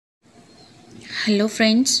Hello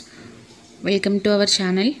friends, welcome to our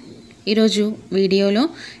channel. ఈరోజు వీడియోలో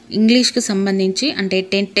ఇంగ్లీష్కి సంబంధించి అంటే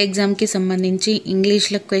 10th ఎగ్జామ్కి సంబంధించి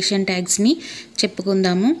ఇంగ్లీష్లో క్వశ్చన్ ట్యాగ్స్ని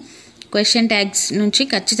చెప్పుకుందాము. క్వశ్చన్ ట్యాగ్స్ నుంచి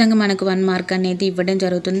ఖచ్చితంగా మనకు 1 మార్క్ అనేది ఇవ్వడం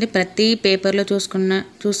జరుగుతుంది. ప్రతి పేపర్లో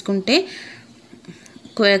చూసుకుంటే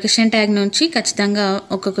క్వశ్చన్ ట్యాగ్ నుంచి ఖచ్చితంగా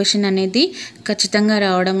ఒక క్వశ్చన్ అనేది ఖచ్చితంగా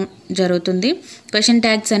రావడం జరుగుతుంది. క్వశ్చన్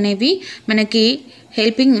ట్యాగ్స్ అనేవి మనకి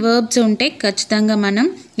హెల్పింగ్ వర్బ్స్ ఉంటే ఖచ్చితంగా మనం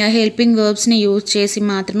ఆ హెల్పింగ్ వర్బ్స్ని యూజ్ చేసి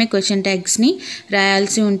మాత్రమే క్వశ్చన్ ట్యాగ్స్ని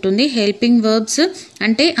రాయాల్సి ఉంటుంది. హెల్పింగ్ వర్బ్స్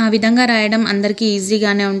అంటే ఆ విధంగా రాయడం అందరికీ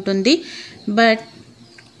ఈజీగానే ఉంటుంది. బట్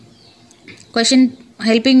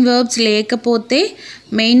హెల్పింగ్ వర్బ్స్ లేకపోతే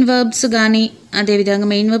మెయిన్ వర్బ్స్ కానీ అదేవిధంగా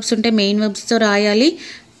మెయిన్ వర్బ్స్ ఉంటే మెయిన్ వర్బ్స్తో రాయాలి.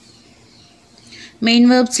 మెయిన్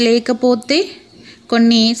వర్బ్స్ లేకపోతే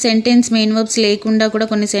కొన్ని సెంటెన్స్ మెయిన్ వర్బ్స్ లేకుండా కూడా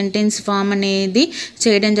కొన్ని సెంటెన్స్ ఫామ్ అనేది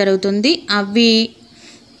చేయడం జరుగుతుంది. అవి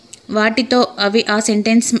ఆ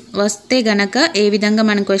సెంటెన్స్ వస్తే గనక ఏ విధంగా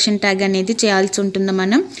మనం క్వశ్చన్ ట్యాగ్ అనేది చేయాల్సి ఉంటుందో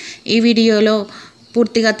మనం ఈ వీడియోలో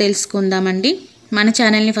పూర్తిగా తెలుసుకుందామండి. మన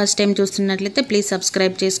ఛానల్ని ఫస్ట్ టైం చూస్తున్నట్లయితే ప్లీజ్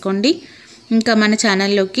సబ్స్క్రైబ్ చేసుకోండి. ఇంకా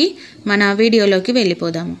మన వీడియోలోకి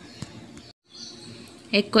వెళ్ళిపోదాము.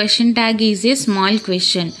 ఏ question tag is a small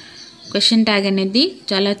question. Question tag అనేది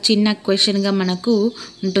చాలా చిన్న క్వశ్చన్గా మనకు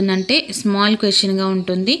ఉంటుందంటే స్మాల్ క్వశ్చన్గా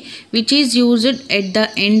ఉంటుంది. Which is used at the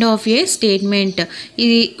end of A statement.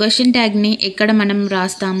 ఇది క్వశ్చన్ ట్యాగ్ని ఎక్కడ మనం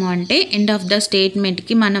రాస్తాము అంటే ఎండ్ ఆఫ్ ద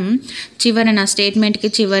స్టేట్మెంట్కి స్టేట్మెంట్కి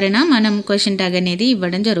చివరన మనం క్వశ్చన్ ట్యాగ్ అనేది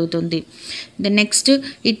ఇవ్వడం జరుగుతుంది. The next,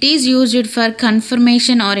 it is used for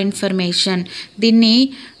confirmation or information. దీన్ని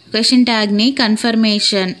క్వశ్చన్ ట్యాగ్ని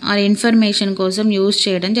కన్ఫర్మేషన్ ఆర్ ఇన్ఫర్మేషన్ కోసం యూజ్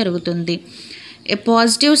చేయడం జరుగుతుంది. ఏ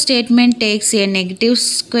పాజిటివ్ స్టేట్మెంట్ టేక్స్ ఏ నెగిటివ్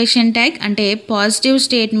క్వశ్చన్ ట్యాగ్. అంటే పాజిటివ్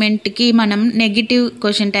స్టేట్మెంట్కి మనం నెగిటివ్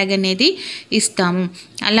క్వశ్చన్ ట్యాగ్ అనేది ఇస్తాము.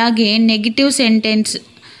 అలాగే negative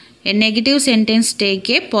sentence take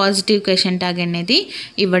a positive question tag అనేది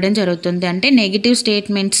ఇవ్వడం జరుగుతుంది. అంటే నెగిటివ్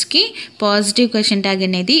స్టేట్మెంట్స్కి పాజిటివ్ క్వశ్చన్ ట్యాగ్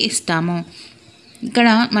అనేది ఇస్తాము. ఇక్కడ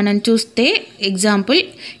మనం చూస్తే example,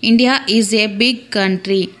 India is a big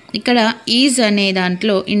country. ఇక్కడ ఈజ్ అనే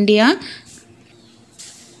దాంట్లో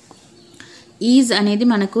ఈజ్ అనేది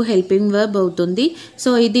మనకు హెల్పింగ్ వర్బ్ అవుతుంది. సో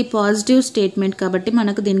ఇది పాజిటివ్ స్టేట్మెంట్ కాబట్టి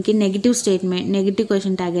మనకు దీనికి నెగిటివ్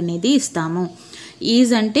క్వశ్చన్ ట్యాగ్ అనేది ఇస్తాము.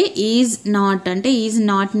 ఈజ్ అంటే ఈజ్ నాట్, అంటే ఈజ్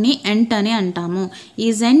నాట్ని ఎంట్ అని అంటాము.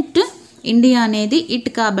 ఈజ్ ఎంట్, ఇండియా అనేది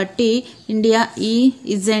ఇట్ కాబట్టి ఇండియా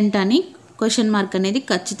ఈజెంట్ అని క్వశ్చన్ మార్క్ అనేది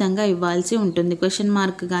ఖచ్చితంగా ఇవ్వాల్సి ఉంటుంది. క్వశ్చన్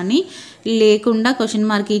మార్క్ కానీ లేకుండా క్వశ్చన్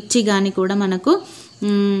మార్క్ ఇచ్చి కానీ కూడా మనకు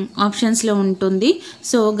ఆప్షన్స్లో ఉంటుంది.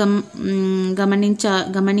 సో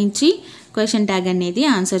గమనించి క్వశ్చన్ ట్యాగ్ అనేది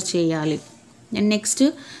ఆన్సర్ చేయాలి. Next,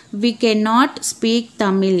 we can not speak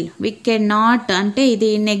Tamil. We can not అంటే ఇది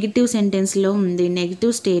నెగిటివ్ సెంటెన్స్లో ఉంది,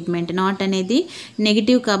 నెగిటివ్ స్టేట్మెంట్. నాట్ అనేది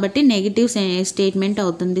నెగిటివ్ కాబట్టి నెగిటివ్ స్టేట్మెంట్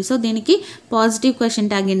అవుతుంది. సో దీనికి పాజిటివ్ క్వశ్చన్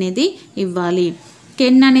ట్యాగ్ అనేది ఇవ్వాలి.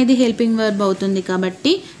 కెన్ అనేది హెల్పింగ్ వర్బ్ అవుతుంది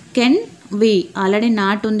కాబట్టి కెన్ వి, ఆల్రెడీ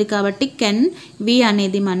నాట్ ఉంది కాబట్టి కెన్ వి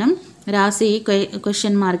అనేది మనం రాసి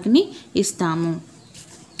క్వశ్చన్ మార్క్ని ఇస్తాము.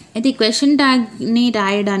 ఇది క్వశ్చన్ ట్యాగ్ని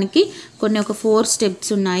రాయడానికి ఒక 4 స్టెప్స్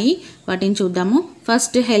ఉన్నాయి. వాటిని చూద్దాము.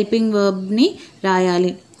 ఫస్ట్ హెల్పింగ్ వర్బ్ని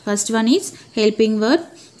రాయాలి. First one is helping verb.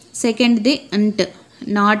 సెకండ్ది అంట్,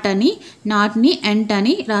 నాట్ని ఎంట్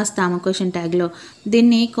అని రాస్తాము క్వశ్చన్ ట్యాగ్లో.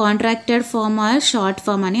 దీన్ని contracted form are short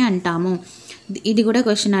form అని అంటాము. ఇది కూడా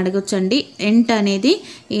క్వశ్చన్ అడగొచ్చండి. ఎంట్ అనేది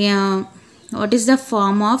what is the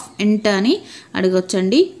form of ఎంట్ అని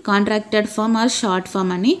అడగొచ్చండి. Contracted form are short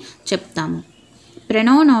form అని చెప్తాము.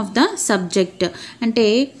 Pronoun of the subject. అంటే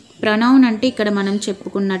ప్రొనౌన్ అంటే ఇక్కడ మనం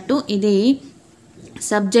చెప్పుకున్నట్టు ఇది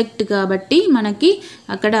సబ్జెక్ట్ కాబట్టి మనకి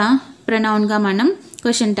అక్కడ ప్రొనౌన్గా మనం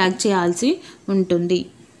క్వశ్చన్ ట్యాగ్ చేయాల్సి ఉంటుంది.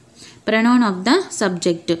 ప్రొనౌన్ ఆఫ్ ద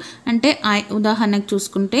సబ్జెక్ట్ అంటే ఉదాహరణకు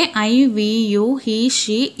చూసుకుంటే I, we, you, he,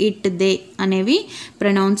 she, it, they అనేవి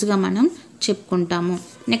ప్రొనౌన్స్గా మనం చెప్పుకుంటాము.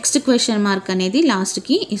 నెక్స్ట్ క్వశ్చన్ మార్క్ అనేది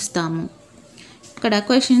లాస్ట్కి ఇస్తాము. ఇక్కడ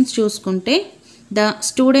క్వశ్చన్స్ చూసుకుంటే ద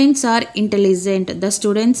స్టూడెంట్స్ ఆర్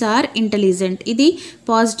ఇంటెలిజెంట్. ఇది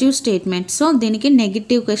పాజిటివ్ స్టేట్మెంట్. సో దీనికి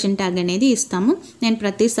నెగిటివ్ క్వశ్చన్ ట్యాగ్ అనేది ఇస్తాము. నేను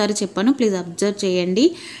ప్రతిసారి చెప్పాను, ప్లీజ్ అబ్జర్వ్ చేయండి.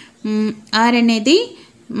 ఆర్ అనేది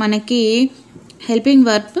మనకి హెల్పింగ్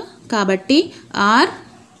వర్బ్ కాబట్టి ఆర్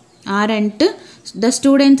అండ్ ద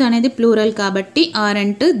స్టూడెంట్స్ అనేది ప్లూరల్ కాబట్టి ఆర్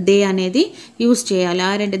అండ్ దే అనేది యూజ్ చేయాలి.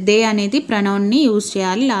 ఆర్ అండ్ దే అనేది ప్రొనౌన్ని యూజ్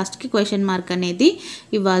చేయాలి. లాస్ట్కి క్వశ్చన్ మార్క్ అనేది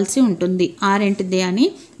ఇవ్వాల్సి ఉంటుంది. ఆర్ అండ్ దే అని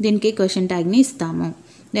దీనికి క్వశ్చన్ ట్యాగ్ని ఇస్తాము.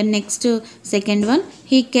 Then next second one,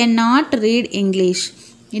 he can not read English.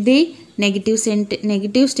 ఇది నెగిటివ్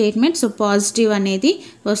స్టేట్మెంట్. సో పాజిటివ్ అనేది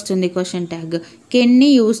వస్తుంది క్వశ్చన్ ట్యాగ్. కెన్ని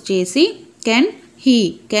యూజ్ చేసి కెన్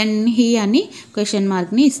హీ అని క్వశ్చన్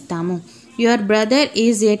మార్క్ని ఇస్తాము. Your brother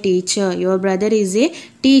is a teacher. Your brother is a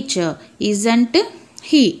teacher. Isn't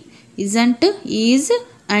he. Isn't, is,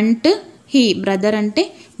 అంట్, he. Brother అంటే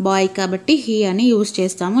bye కాబట్టి he అని యూజ్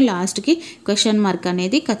చేస్తాము. లాస్ట్కి క్వశ్చన్ మార్క్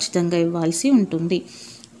అనేది ఖచ్చితంగా ఇవ్వాల్సి ఉంటుంది.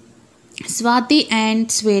 Swathi and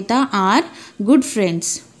Shweta are good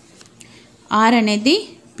friends. Are అనేది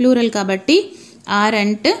ప్లూరల్ కాబట్టి ఆర్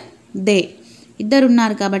అండ్ దే. ఇద్దరు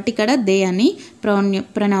ఉన్నారు కాబట్టి ఇక్కడ దే అని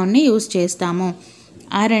ప్రొనౌన్ని యూజ్ చేస్తాము.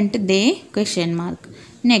 Are and they question mark.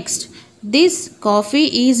 Next, this coffee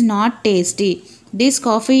is not tasty. This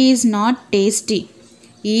coffee is not tasty.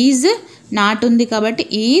 Is not ఉంది కాబట్టి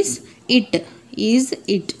is it. Is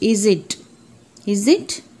it. Is it. Is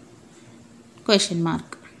it question mark.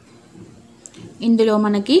 ఇందులో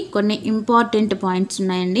మనకి కొన్ని ఇంపార్టెంట్ పాయింట్స్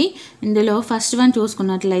ఉన్నాయండి. ఇందులో first one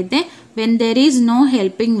చూసుకున్నట్లయితే when there is no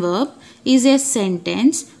helping verb is a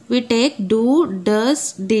sentence we take do, does,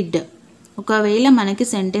 did. ఒకవేళ మనకి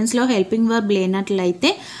సెంటెన్స్లో హెల్పింగ్ వర్బ్ లేనట్లయితే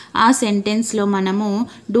ఆ సెంటెన్స్లో మనము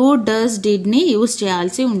డూ, డస్, డిడ్ని యూజ్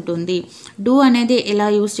చేయాల్సి ఉంటుంది. డూ అనేది ఎలా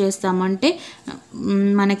యూజ్ చేస్తామంటే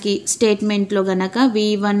మనకి స్టేట్మెంట్లో గనక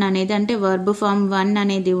V1 అనేది అంటే వర్బ్ ఫామ్ 1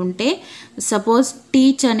 అనేది ఉంటే, సపోజ్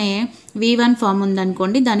టీచ్ అనే V1 ఫామ్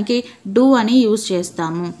ఉందనుకోండి, దానికి డూ అని యూజ్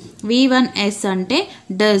చేస్తాము. V1S అంటే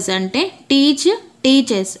డస్ అంటే టీచ్,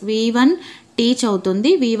 టీచెస్. V1 టీచ్ అవుతుంది.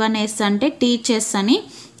 V1S అంటే టీచెస్ అని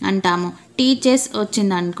అంటాము. టీచెస్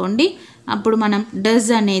వచ్చింది అనుకోండి, అప్పుడు మనం డస్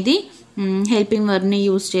అనేది హెల్పింగ్ వర్బ్ని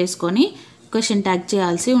యూజ్ చేసుకొని క్వశ్చన్ ట్యాగ్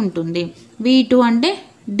చేయాల్సి ఉంటుంది. V2 అంటే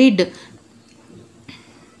డిడ్.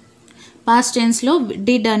 పాస్ట్ టెన్స్లో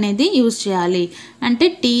డిడ్ అనేది యూజ్ చేయాలి. అంటే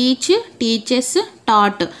టీచ్, టీచెస్,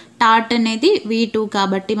 టాట్. టాట్ అనేది V2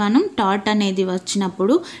 కాబట్టి మనం టాట్ అనేది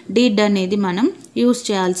వచ్చినప్పుడు డిడ్ అనేది మనం యూజ్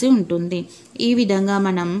చేయాల్సి ఉంటుంది. ఈ విధంగా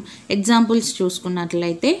మనం ఎగ్జాంపుల్స్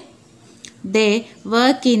చూసుకున్నట్లయితే they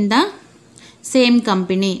work in the same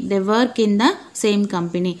company. They work in the same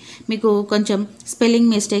company. మీకు కొంచెం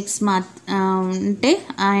స్పెల్లింగ్ మిస్టేక్స్ ఉంటే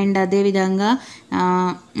అండ్ అదేవిధంగా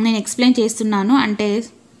నేను ఎక్స్ప్లెయిన్ చేస్తున్నాను అంటే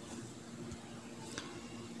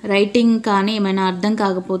రైటింగ్ కానీ ఏమైనా అర్థం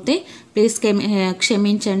కాకపోతే ప్లీజ్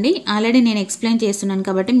క్షమించండి. ఆల్రెడీ నేను ఎక్స్ప్లెయిన్ చేస్తున్నాను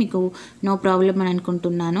కాబట్టి మీకు నో ప్రాబ్లం అని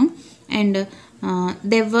అనుకుంటున్నాను. And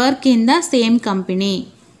they work in the same company.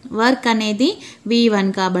 Work అనేది V1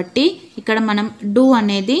 కాబట్టి ఇక్కడ మనం డూ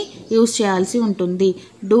అనేది యూజ్ చేయాల్సి ఉంటుంది.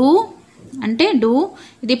 డూ అంటే డూ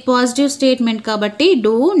ఇది పాజిటివ్ స్టేట్మెంట్ కాబట్టి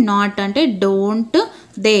డూ. నాట్ అంటే డోంట్,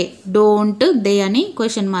 దే. డోంట్, దే అని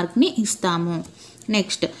క్వశ్చన్ మార్క్ని ఇస్తాము.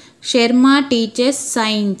 Next, Sharma teaches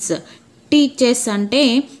science. Teaches అంటే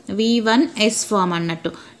V1S ఫామ్ అన్నట్టు.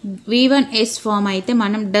 V1S ఫామ్ అయితే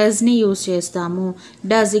మనం డస్ని యూజ్ చేస్తాము.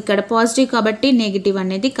 డస్ ఇక్కడ పాజిటివ్ కాబట్టి నెగిటివ్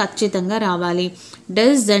అనేది ఖచ్చితంగా రావాలి.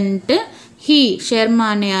 Doesn't he. శర్మ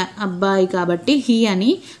అనే అబ్బాయి కాబట్టి హీ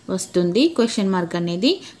అని వస్తుంది. క్వశ్చన్ మార్క్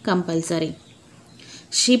అనేది compulsory.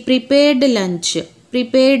 She prepared lunch.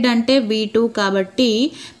 Prepared అంటే V2 కాబట్టి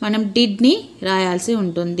మనం డిడ్ని రాయాల్సి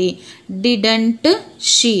ఉంటుంది. Didn't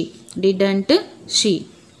she. Didn't she.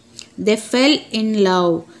 They fell in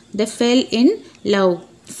love. They fell in love.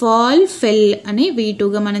 Fall, ఫెల్ అని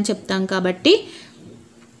V2గా మనం చెప్తాం కాబట్టి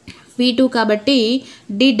V2 కాబట్టి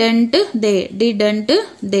డిడంట్ దే. డిడంట్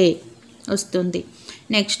దే వస్తుంది.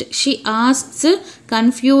 Next, she asks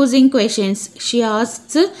confusing questions. She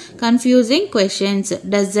asks confusing questions.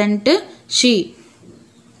 Doesn't she.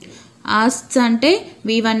 Asks అంటే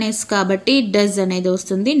V1S కాబట్టి does అనేది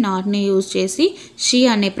వస్తుంది. నాట్ని యూజ్ చేసి షీ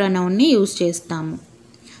అనే ప్రొనౌన్ని యూజ్ చేస్తాము.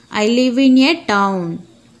 I live in a town.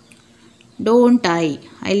 Don't I.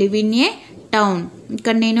 I live in a town.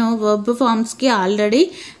 ఇక్కడ నేను వర్బ్ ఫామ్స్కి ఆల్రెడీ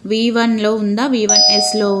V1లో ఉందా,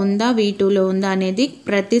 V1Sలో ఉందా, V2లో ఉందా అనేది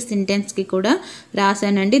ప్రతి సెంటెన్స్కి కూడా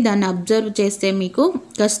రాశానండి. దాన్ని అబ్జర్వ్ చేస్తే మీకు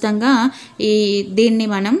ఖచ్చితంగా దీన్ని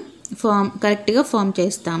మనం కరెక్ట్గా ఫామ్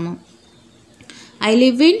చేస్తాము. I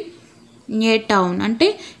live in a town అంటే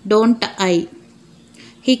don't I.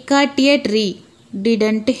 He cut A tree.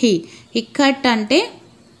 Didn't he. He cut అంటే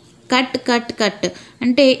కట్, కట్, కట్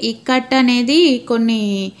అంటే ఈ కట్ అనేది కొన్ని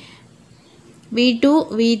V2,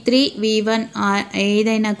 V3, V1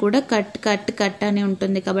 ఏదైనా కూడా కట్, కట్, కట్ అని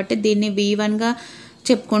ఉంటుంది కాబట్టి దీన్ని V1గా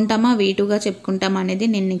చెప్పుకుంటామా, V2గా చెప్పుకుంటామా అనేది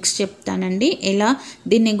నేను నెక్స్ట్ చెప్తానండి. ఎలా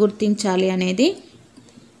దీన్ని గుర్తించాలి అనేది.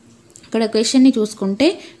 ఇక్కడ క్వశ్చన్ని చూసుకుంటే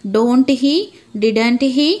don't he, didn't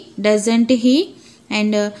he, doesn't he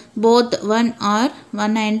and both 1 are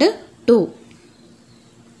 1 and 2.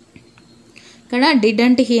 ఇక్కడ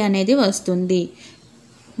డిడంట్ హీ అనేది వస్తుంది.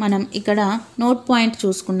 మనం ఇక్కడ నోట్ పాయింట్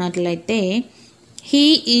చూసుకున్నట్లయితే he,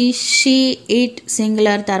 is, she, it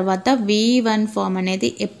singular తర్వాత V1 ఫామ్ అనేది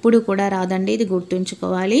ఎప్పుడు కూడా రాదండి. ఇది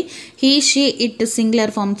గుర్తుంచుకోవాలి. హీ, షీ, ఇట్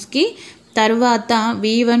సింగులర్ ఫామ్స్కి తర్వాత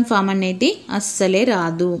V1 ఫామ్ అనేది అస్సలే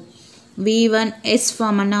రాదు. V1S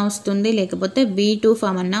ఫామ్ అన్నా వస్తుంది, లేకపోతే V2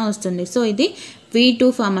 ఫామ్ అన్నా వస్తుంది. సో ఇది V2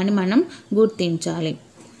 ఫామ్ అని మనం గుర్తించాలి.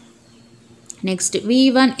 నెక్స్ట్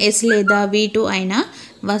V1S లేదా V2 అయినా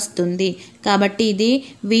వస్తుంది, కాబట్టి ఇది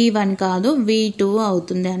V1 కాదు V2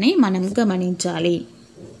 అవుతుంది అని మనం గమనించాలి.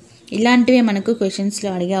 ఇలాంటివే మనకు క్వశ్చన్స్లో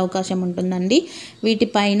అడిగే అవకాశం ఉంటుందండి.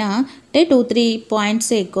 వీటిపైన అంటే 2-3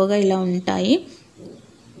 పాయింట్స్ ఎక్కువగా ఇలా ఉంటాయి,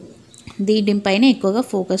 దీనిపైన ఎక్కువగా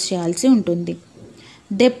ఫోకస్ చేయాల్సి ఉంటుంది.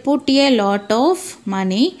 They put a lot of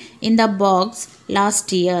money in the box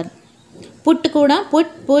last year. Put కూడా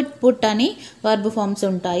పుట్ అని వర్బ్ ఫామ్స్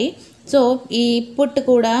ఉంటాయి. సో ఈ పుట్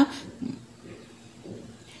కూడా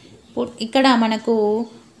ఇక్కడ మనకు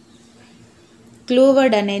క్లూ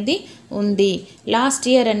వర్డ్ అనేది ఉంది. లాస్ట్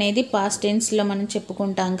ఇయర్ అనేది పాస్ట్ టెన్స్లో మనం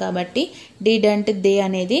చెప్పుకుంటాం కాబట్టి డిడ్ దే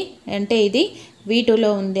అనేది అంటే ఇది V2లో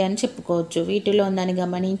ఉంది అని చెప్పుకోవచ్చు. V2లో ఉందని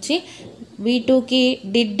గమనించి V2కి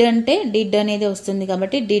డిడ్ అంటే డిడ్ అనేది వస్తుంది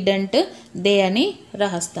కాబట్టి డిడ్ దే అని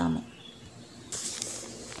రాస్తాము.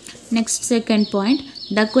 Next second point,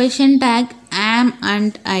 the question tag am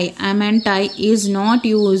and I is not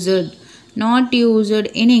used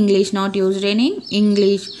in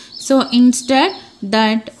English. So instead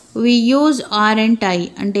that we use are and I.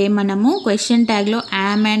 అంటే మనము క్వశ్చన్ ట్యాగ్లో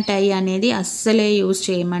am and I అనేది అస్సలే యూజ్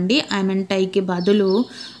చేయమండి. am and Iకి బదులు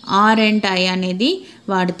are and I అనేది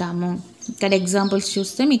వాడతాము. ఇక్కడ examples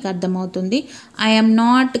చూస్తే మీకు అర్థమవుతుంది. I am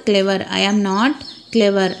not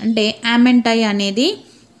clever అంటే am and I అనేది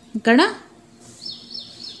ఇక్కడ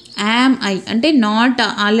am I అంటే నాట్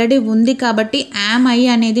ఆల్రెడీ ఉంది కాబట్టి am I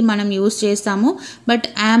అనేది మనం యూజ్ చేస్తాము. బట్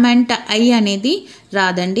am and I అనేది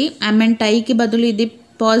రాదండి. am and Iకి బదులు ఇది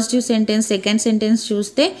పాజిటివ్ సెంటెన్స్. సెకండ్ సెంటెన్స్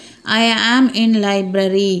చూస్తే I am in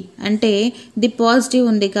library అంటే ఇది పాజిటివ్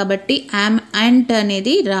ఉంది కాబట్టి am and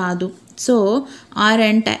అనేది రాదు. సో are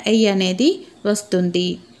and I అనేది వస్తుంది.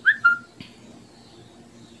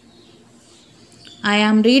 I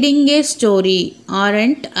am reading a story,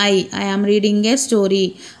 aren't I? I am reading a story,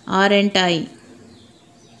 aren't I?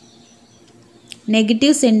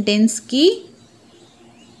 Negative సెంటెన్స్కి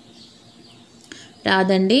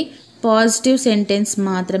రాదండి. పాజిటివ్ సెంటెన్స్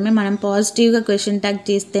మాత్రమే మనం పాజిటివ్గా క్వశ్చన్ ట్యాగ్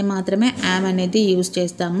చేస్తే మాత్రమే am అనేది యూజ్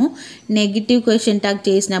చేస్తాము. నెగిటివ్ క్వశ్చన్ ట్యాగ్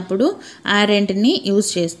చేసినప్పుడు aren'tని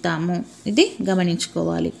యూజ్ చేస్తాము. ఇది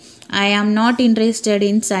గమనించుకోవాలి. I am not interested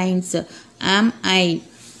in science, am I?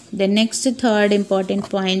 The next third important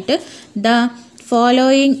point, the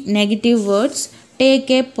following negative words take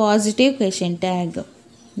a positive question tag.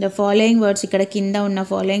 The following words ఇక్కడ కింద ఉన్న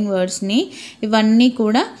following wordsని ఇవన్నీ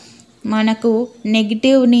కూడా మనకు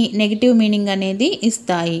నెగిటివ్ మీనింగ్ అనేది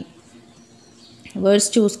ఇస్తాయి.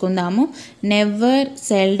 వర్డ్స్ చూసుకుందాము. Never,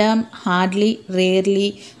 seldom, hardly, rarely,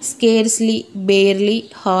 scarcely, barely,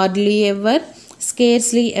 hardly ever,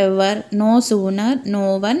 scarcely ever, no sooner, no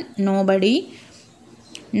one, nobody,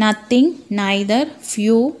 nothing, neither,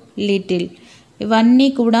 few, little. ఇవన్నీ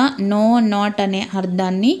కూడా నో, నాట్ అనే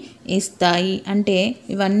అర్థాన్ని ఇస్తాయి. అంటే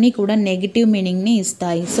ఇవన్నీ కూడా నెగిటివ్ మీనింగ్ని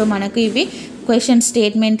ఇస్తాయి. సో మనకు ఇవి క్వశ్చన్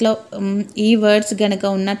స్టేట్మెంట్లో ఈ వర్డ్స్ కనుక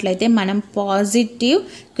ఉన్నట్లయితే మనం పాజిటివ్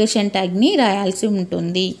క్వశ్చన్ ట్యాగ్ని రాయాల్సి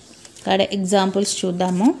ఉంటుంది. ఇక్కడ ఎగ్జాంపుల్స్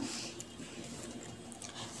చూద్దాము.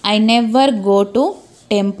 I never go to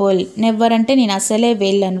temple. Never అంటే నేను అసలే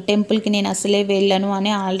వెళ్ళను, టెంపుల్కి నేను అసలే వెళ్ళను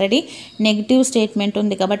అనే ఆల్రెడీ నెగిటివ్ స్టేట్మెంట్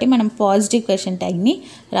ఉంది కాబట్టి మనం పాజిటివ్ క్వశ్చన్ ట్యాగ్ని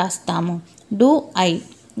రాస్తాము. డూ ఐ,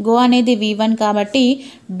 గో అనేది V1 కాబట్టి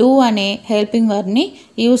డూ అనే హెల్పింగ్ వర్బ్ని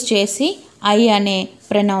యూజ్ చేసి ఐ అనే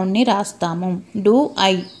ప్రొనౌన్ని రాస్తాము. Do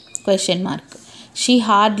I question mark. She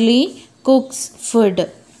hardly cooks food.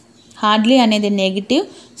 Hardly అనేది నెగిటివ్,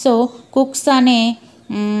 సో కుక్స్ అనే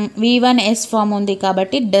V1S ఫామ్ ఉంది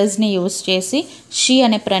కాబట్టి డస్ని యూజ్ చేసి షీ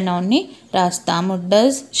అనే ప్రొనౌన్ని రాస్తాము.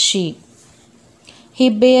 Does she. He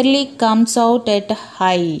barely comes out at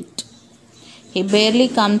height. He barely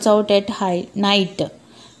comes out at night.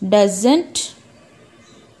 Doesn't,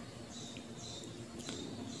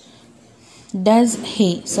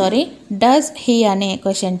 does he అనే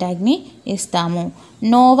question ట్యాగ్ని ఇస్తాము.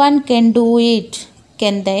 No one can do it.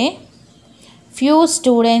 Can they. Few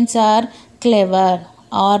students are clever.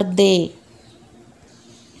 Are they.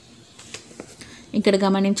 ఇక్కడ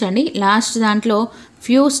గమనించండి, last దాంట్లో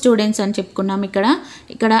few students అని చెప్పుకున్నాం.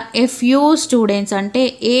 ఇక్కడ a few students అంటే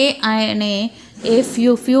ఏ అనే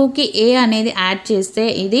ఫ్యూకి ఏ అనేది యాడ్ చేస్తే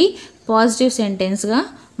ఇది పాజిటివ్ సెంటెన్స్గా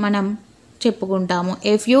మనం చెప్పుకుంటాము.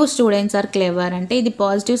 A few students are clever అంటే ఇది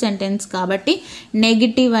పాజిటివ్ సెంటెన్స్ కాబట్టి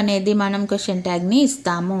నెగిటివ్ అనేది మనం క్వశ్చన్ ట్యాగ్ని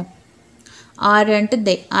ఇస్తాము. Aren't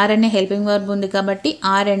they. ఆర్ అనే హెల్పింగ్ వర్బ్ ఉంది కాబట్టి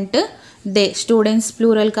ఆరెంట్ దే. స్టూడెంట్స్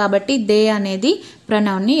ప్లూరల్ కాబట్టి దే అనేది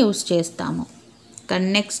ప్రొనౌన్ని యూజ్ చేస్తాము.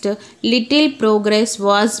 Next, little progress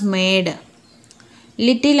was made.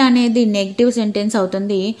 Little అనేది నెగిటివ్ సెంటెన్స్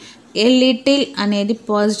అవుతుంది. ఏ లిటిల్ అనేది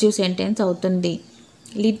పాజిటివ్ సెంటెన్స్ అవుతుంది.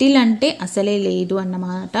 లిటిల్ అంటే అసలే లేదు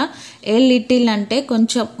అన్నమాట. ఏ లిటిల్ అంటే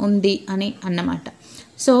కొంచెం ఉంది అని అన్నమాట.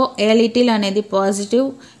 సో ఏ లిటిల్ అనేది పాజిటివ్,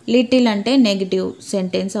 లిటిల్ అంటే నెగిటివ్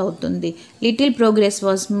సెంటెన్స్ అవుతుంది. లిటిల్ ప్రోగ్రెస్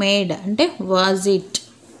వాజ్ మేడ్ అంటే వాజ్ ఇట్.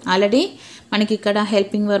 ఆల్రెడీ మనకి ఇక్కడ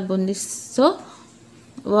హెల్పింగ్ వర్బ్ ఉంది. సో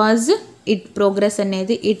వాజ్ ఇట్, ప్రోగ్రెస్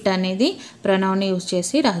అనేది ఇట్ అనేది ప్రొనౌన్ యూజ్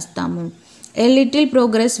చేసి రాస్తాము. A little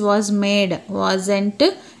progress was made, wasn't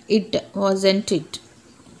it, wasn't it.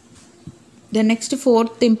 The next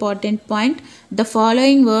fourth important point, the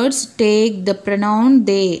following words take the pronoun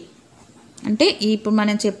they. అంటే ఇప్పుడు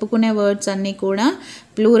మనం చెప్పుకునే వర్డ్స్ అన్నీ కూడా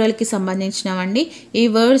ప్లూరల్కి సంబంధించినవండి. ఈ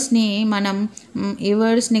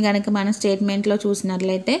వర్డ్స్ని కనుక మనం స్టేట్మెంట్లో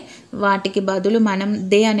చూసినట్లయితే వాటికి బదులు మనం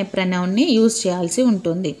దే అనే ప్రొనౌన్ని యూజ్ చేయాల్సి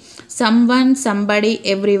ఉంటుంది. Someone, somebody,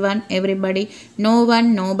 everyone, everybody, no one,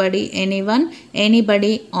 nobody, anyone,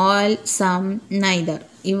 anybody, all, some, neither.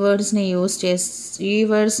 ఈ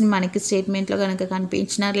వర్డ్స్ని మనకి స్టేట్మెంట్లో కనుక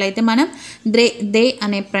కనిపించినట్లయితే మనం దే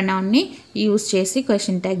అనే ప్రొనౌన్ని యూజ్ చేసి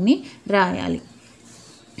క్వశ్చన్ ట్యాగ్ని రాయాలి.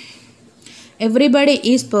 Everybody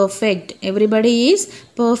is perfect, everybody is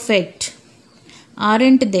perfect.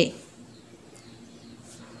 Aren't they.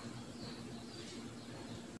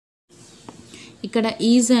 ఇక్కడ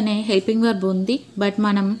ఈజ్ అనే హెల్పింగ్ వర్బ్ ఉంది, బట్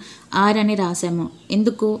మనం ఆర్ అని రాసాము.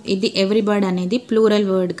 ఎందుకు? ఇది ఎవ్రీబడి అనేది ప్లూరల్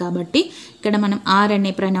వర్డ్ కాబట్టి ఇక్కడ మనం ఆర్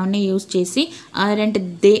అనే ప్రొనౌన్ని యూజ్ చేసి ఆరెంట్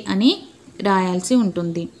దే అని రాయాల్సి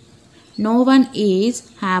ఉంటుంది. No one is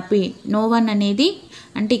happy. No one అనేది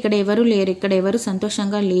అంటే ఇక్కడ ఎవరు లేరు, ఇక్కడ ఎవరు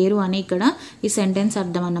సంతోషంగా లేరు అని ఇక్కడ ఈ సెంటెన్స్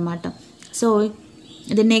అర్థం అన్నమాట. సో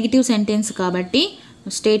ఇది నెగిటివ్ సెంటెన్స్ కాబట్టి,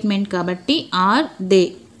 స్టేట్మెంట్ కాబట్టి ఆర్ దే.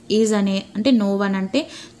 ఈజ్ అనే అంటే నో వన్ అంటే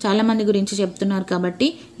చాలామంది గురించి చెప్తున్నారు కాబట్టి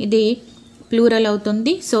ఇది ప్లూరల్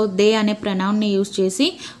అవుతుంది. సో దే అనే ప్రొనౌన్ని యూజ్ చేసి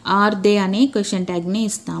ఆర్ దే అనే క్వశ్చన్ ట్యాగ్ని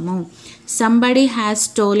ఇస్తాము. Somebody has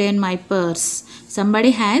stolen my purse.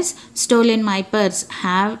 Somebody has stolen my purse.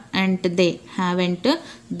 Have and they, haven't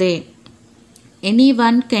they. Any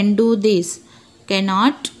one can do this,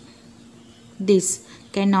 cannot this,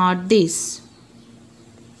 cannot this.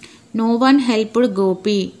 No one helped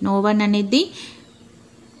Gopi. No one అనేది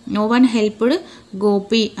no one helped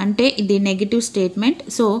Gopi అంటే ఇది negative statement.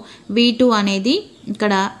 So V2 అనేది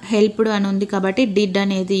ఇక్కడ helped అని ఉంది కాబట్టి did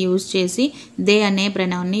అనేది use చేసి దే అనే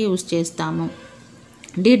ప్రొనౌన్ని యూజ్ చేస్తాము.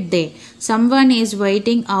 Did they. Some one is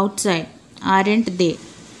waiting out side, aren't they.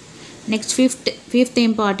 Next fifth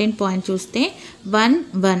important point చూస్తే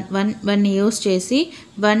వన్ యూజ్ చేసి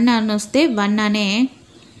వన్ అని వస్తే వన్ అనే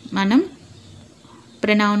మనం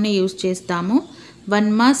ప్రొనౌన్ని యూజ్ చేస్తాము. One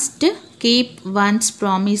must keep once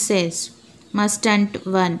promises. Must and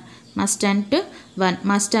one, must and one.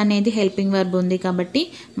 Must అనేది helping verb ఉంది కాబట్టి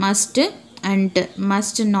must and,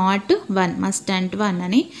 must not one, must and one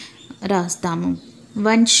అని రాస్తాము.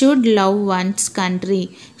 One should love once country.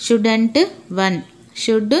 Should and one,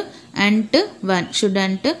 should and one, should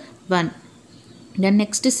and one. Then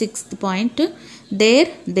next sixth point,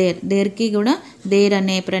 దేర్కి కూడా there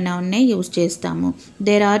అనే ప్రొనౌన్నే use చేస్తాము.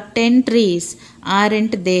 There are 10 trees,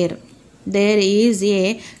 aren't there. There is a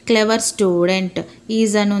clever student.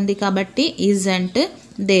 Is అని ఉంది కాబట్టి is అంట్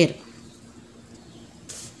there.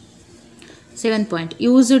 7th point,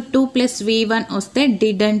 used to plus V1 వస్తే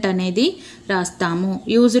didn't అనేది రాస్తాము.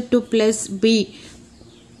 యూజ్డ్ టు ప్లస్ బి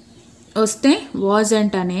వస్తే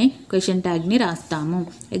వాజంట్ అనే క్వశ్చన్ ట్యాగ్ని రాస్తాము.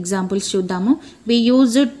 ఎగ్జాంపుల్స్ చూద్దాము. వి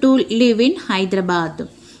used to live in Hyderabad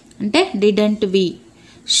అంటే didn't we.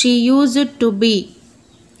 She used to be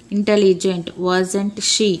intelligent, wasn't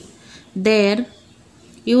she. There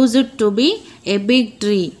used to be a big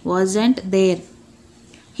tree, wasn't there.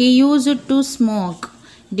 He used to smoke,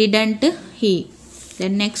 didn't he.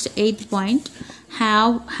 Then next 8th point,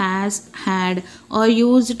 have, has, had are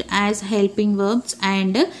used as helping verbs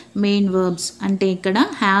and main verbs. అంటే ఇక్కడ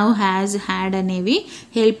have, has, had అనేవి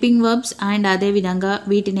helping verbs and అదే విధంగా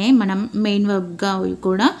వీటినే మనం main వర్బ్గా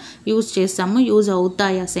కూడా use చేస్తాము, use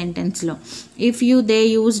అవుతాయి ఆ సెంటెన్స్లో. If you they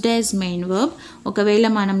used as main verb, ఒకవేళ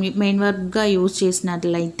మనం మెయిన్ వర్బ్గా యూజ్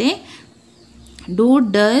చేసినట్లయితే డూ,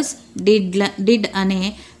 డస్, డిడ్ అనే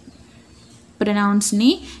ప్రొనౌన్స్ని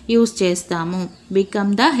యూజ్ చేస్తాము. Become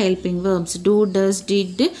the helping verbs. Do, does,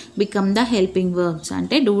 did become the helping verbs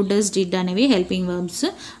అంటే డూ, డస్, డిడ్ అనేవి హెల్పింగ్ వర్బ్స్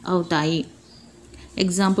అవుతాయి.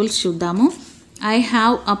 ఎగ్జాంపుల్స్ చూద్దాము. I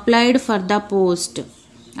have applied for the post.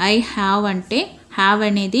 I have అంటే have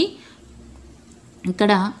అనేది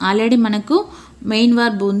ఇక్కడ ఆల్రెడీ మనకు మెయిన్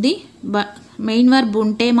వర్బ్ ఉంది. మెయిన్ వర్బ్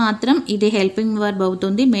ఉంటే మాత్రం ఇది హెల్పింగ్ వర్బ్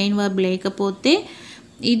అవుతుంది. మెయిన్ వర్బ్ లేకపోతే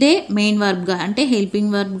ఇదే మెయిన్ వర్బ్గా అంటే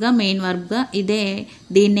హెల్పింగ్ వర్బ్గా, మెయిన్ వర్బ్గా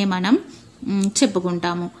దీన్నే మనం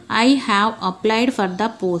చెప్పుకుంటాము. I have applied for the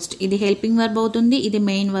post, ఇది హెల్పింగ్ వర్బ్ అవుతుంది, ఇది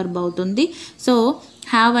మెయిన్ వర్బ్ అవుతుంది. సో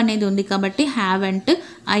హ్యావ్ అనేది ఉంది కాబట్టి హ్యావెంట్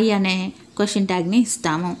ఐ అనే క్వశ్చన్ ట్యాగ్ని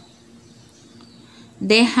ఇస్తాము.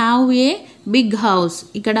 They have a big house,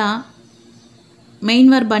 ఇక్కడ మెయిన్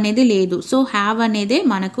వర్బ్ అనేది లేదు, సో హ్యావ్ అనేదే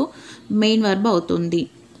మనకు మెయిన్ వర్బ్ అవుతుంది.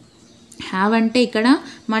 హ్యావ్ అంటే ఇక్కడ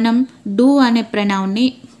మనం డూ అనే ప్రొనౌన్ని,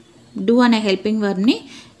 డూ అనే హెల్పింగ్ వర్బ్ని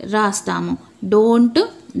రాస్తాము. డోంట్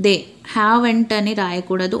దే, హ్యావ్ అంట్ అని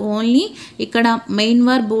రాయకూడదు. ఓన్లీ ఇక్కడ మెయిన్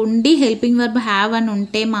వర్బ్ ఉండి హెల్పింగ్ వర్బ్ హ్యావ్ అని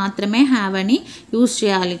ఉంటే మాత్రమే హ్యావ్ అని యూజ్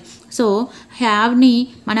చేయాలి. సో హ్యావ్ని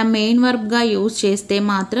మనం మెయిన్ వర్బ్గా యూజ్ చేస్తే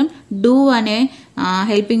మాత్రం డూ అనే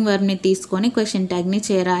హెల్పింగ్ వర్బ్ని తీసుకొని క్వశ్చన్ ట్యాగ్ని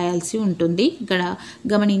చేరాయాల్సి ఉంటుంది. ఇక్కడ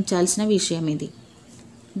గమనించాల్సిన విషయం ఇది.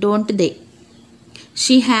 Don't they.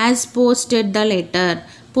 She has posted the letter,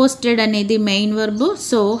 posted అనేది మెయిన్ వర్బ్,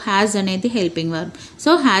 సో హ్యాజ్ అనేది helping verb,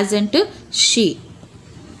 so has and she.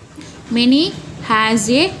 Mini has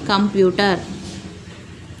a computer,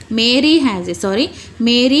 Mary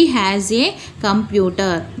has a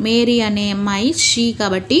computer. Mary అనే అమ్మాయి షీ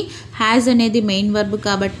కాబట్టి హ్యాజ్ అనేది మెయిన్ వర్బ్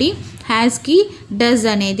కాబట్టి హ్యాజ్కి does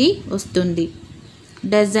అనేది వస్తుంది.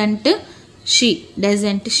 Doesn't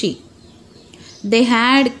she. They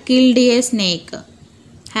had killed a snake,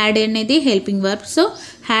 had అనేది helping verb, so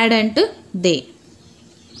had and they.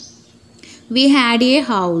 We had a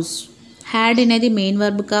house, had అనేది main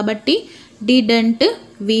verb కాబట్టి డిడంట్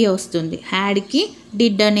వి వస్తుంది. హ్యాడ్కి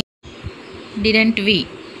didn't we.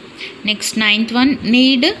 Next 9th one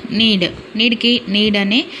నీడ్కి need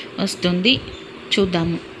అనే వస్తుంది.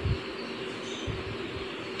 చూద్దాము.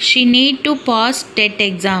 She need to pass TET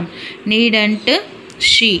exam, need and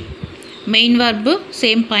she. Main verb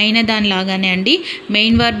same పైన దానిలాగానే అండి,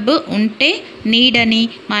 main verb ఉంటే need అని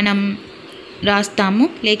మనం రాస్తాము,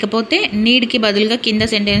 లేకపోతే నీడ్కి బదులుగా కింద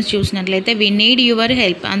సెంటెన్స్ చూసినట్లయితే వి నీడ్ యువర్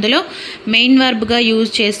హెల్ప్, అందులో మెయిన్ వర్బ్గా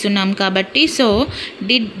యూజ్ చేస్తున్నాం కాబట్టి సో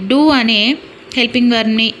డూ అనే హెల్పింగ్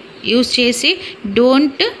వర్బ్ని యూజ్ చేసి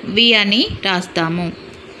డోంట్ వి అని రాస్తాము.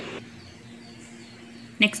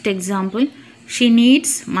 Next example. She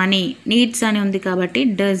needs money, needs అని ఉంది కాబట్టి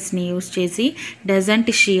డస్ని యూజ్ చేసి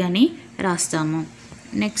డజంట్ షీ అని రాస్తాము.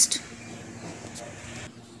 నెక్స్ట్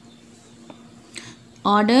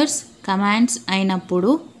ఆర్డర్స్ కమాండ్స్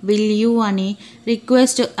అయినప్పుడు విల్ యూ అని,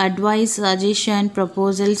 రిక్వెస్ట్ అడ్వైస్ సజెషన్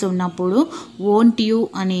ప్రపోజల్స్ ఉన్నప్పుడు వోంట్ యూ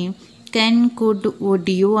అని, కెన్ కుడ్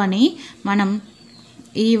వుడ్ యూ అని మనం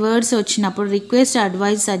ఈ వర్డ్స్ వచ్చినప్పుడు రిక్వెస్ట్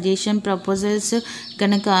అడ్వైస్ సజెషన్ ప్రపోజల్స్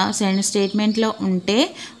కనుక స్టేట్మెంట్లో ఉంటే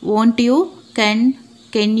won't you,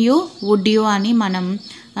 can you, would you అని మనం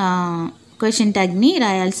క్వశ్చన్ ట్యాగ్ని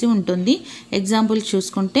రాయాల్సి ఉంటుంది. ఎగ్జాంపుల్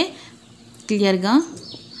చూసుకుంటే క్లియర్గా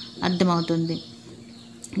అర్థమవుతుంది.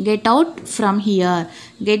 గెట్ అవుట్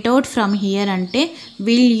ఫ్రమ్ హియర్ అంటే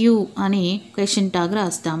విల్ యూ అని క్వశ్చన్ ట్యాగ్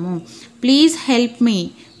రాస్తాము. Please help me,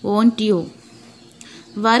 won't you.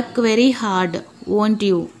 Work very hard, won't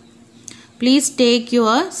you. Please take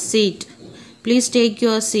your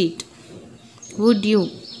seat, would you.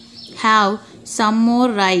 Have some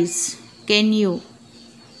more rice, can you.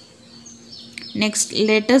 Next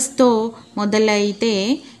లెటర్స్తో మొదలైతే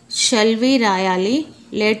shall we రాయాలి,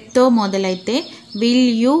 లెట్తో మొదలైతే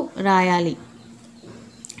will you రాయాలి.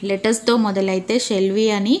 లెటర్స్తో మొదలైతే shall we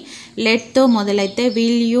అని, లెట్తో మొదలైతే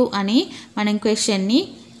will you అని మనం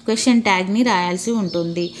question ట్యాగ్ని రాయాల్సి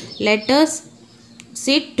ఉంటుంది. Letters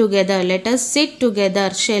SIT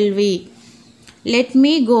together shall we. Let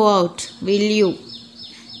me go out, will you.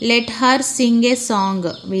 Let her Singh A song,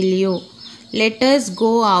 will you. Letters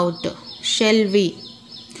go out, shall we.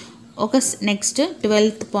 Next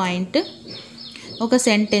 12th point. ఒక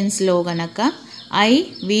సెంటెన్స్లో గనక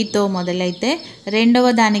వీతో మొదలైతే రెండవ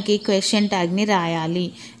దానికి క్వశ్చన్ ట్యాగ్ని రాయాలి,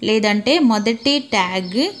 లేదంటే మొదటి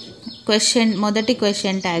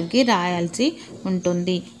క్వశ్చన్ ట్యాగ్కి రాయాల్సి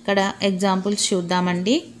ఉంటుంది. ఇక్కడ ఎగ్జాంపుల్స్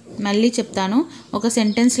చూద్దామండి. మళ్ళీ చెప్తాను. ఒక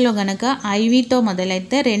సెంటెన్స్లో గనక ఐవితో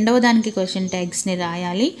మొదలైతే రెండవ దానికి క్వశ్చన్ ట్యాగ్స్ని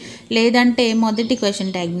రాయాలి, లేదంటే మొదటి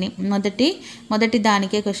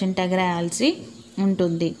దానికే క్వశ్చన్ ట్యాగ్ రాయాల్సి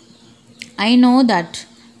ఉంటుంది. I know that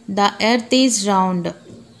the earth is round,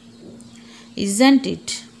 isn't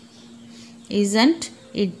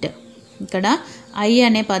it. ఇక్కడ ఐ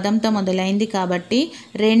అనే పదంతో మొదలైంది కాబట్టి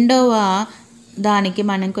రెండవ దానికి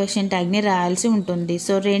మనం క్వశ్చన్ ట్యాగ్ని రాయాల్సి ఉంటుంది.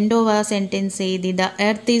 సో రెండవ సెంటెన్స్ ఇది ద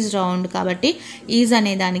ఎర్త్ ఈజ్ రౌండ్ కాబట్టి ఈజ్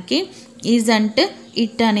అనే దానికి ఈజంట్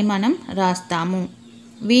ఇట్ అని మనం రాస్తాము.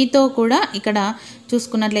 వీతో కూడా ఇక్కడ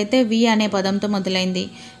చూసుకున్నట్లయితే వి అనే పదంతో మొదలైంది.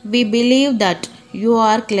 We believe that you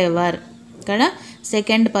are clever. ఇక్కడ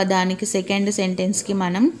సెకండ్ పదానికి సెకండ్ సెంటెన్స్కి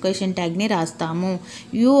మనం క్వశ్చన్ ట్యాగ్ని రాస్తాము.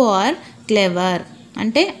 You are clever.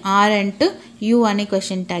 అంటే ఆర్ అండ్ యూ అనే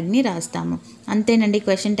క్వశ్చన్ ట్యాగ్ని రాస్తాము. అంతేనండి,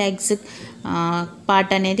 క్వశ్చన్ ట్యాగ్స్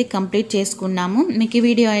పార్ట్ అనేది కంప్లీట్ చేసుకున్నాము. మీకు ఈ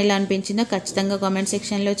వీడియో ఎలా అనిపించిందో ఖచ్చితంగా కామెంట్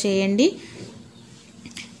సెక్షన్లో చేయండి.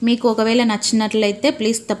 మీకు ఒకవేళ నచ్చినట్లయితే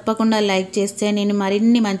ప్లీజ్ తప్పకుండా లైక్ చేస్తే నేను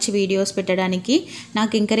మరిన్ని మంచి వీడియోస్ పెట్టడానికి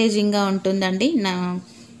నాకు ఎంకరేజింగ్గా ఉంటుందండి.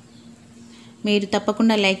 మీరు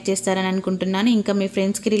తప్పకుండా లైక్ చేస్తారని అనుకుంటున్నాను. ఇంకా మీ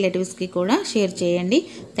ఫ్రెండ్స్కి రిలేటివ్స్కి కూడా షేర్ చేయండి.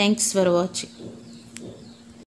 Thanks for watching.